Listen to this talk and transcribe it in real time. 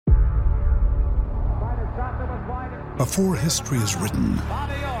Before history is written,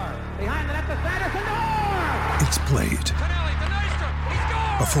 it's played.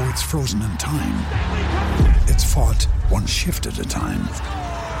 Before it's frozen in time, it's fought one shift at a time.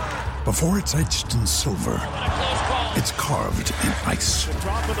 Before it's etched in silver, it's carved in ice.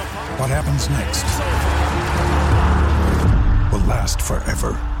 What happens next will last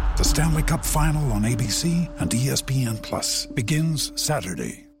forever. The Stanley Cup Final on ABC and ESPN Plus begins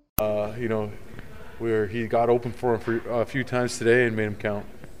Saturday. He got open for him for a few times today and made him count.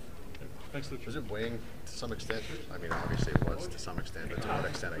 Was it weighing to some extent? I mean, obviously it was to some extent, but to what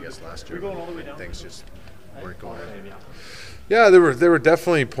extent, I guess, last year things just weren't going in? Yeah, there were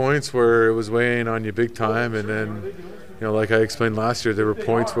definitely points where it was weighing on you big time, and then, like I explained last year, there were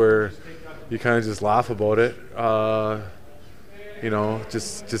points where you kind of just laugh about it,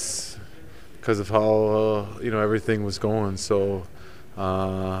 just because of how everything was going. So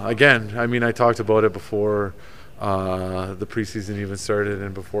again, I mean, I talked about it before the preseason even started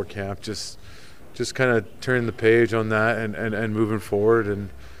and before camp, just kind of turning the page on that and moving forward, and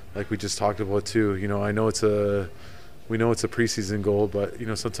like we just talked about too. I know we know it's a preseason goal, but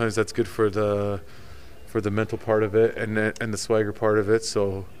sometimes that's good for the mental part of it and the swagger part of it.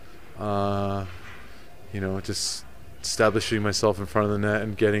 So just establishing myself in front of the net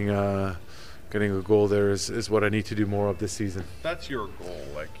and getting a goal there is what I need to do more of this season. That's your goal.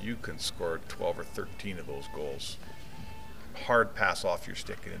 Like, you can score 12 or 13 of those goals. Hard pass off your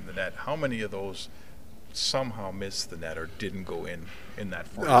stick and in the net. How many of those somehow missed the net or didn't go in that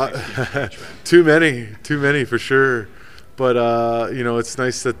 40? Too many for sure. But it's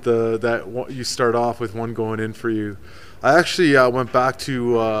nice that that you start off with one going in for you. I actually went back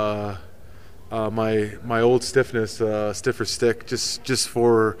to my old stiffness, stiffer stick, just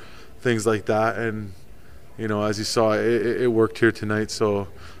for things like that, and as you saw, it worked here tonight. So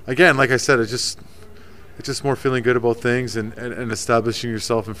again, like I said, it's just more feeling good about things and establishing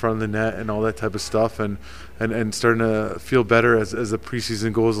yourself in front of the net and all that type of stuff, and starting to feel better as the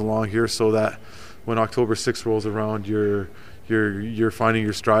preseason goes along here, so that when October 6th rolls around, you're finding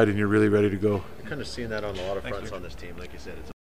your stride and you're really ready to go. You're kind of seeing that on a lot of fronts on this team, like you said. It's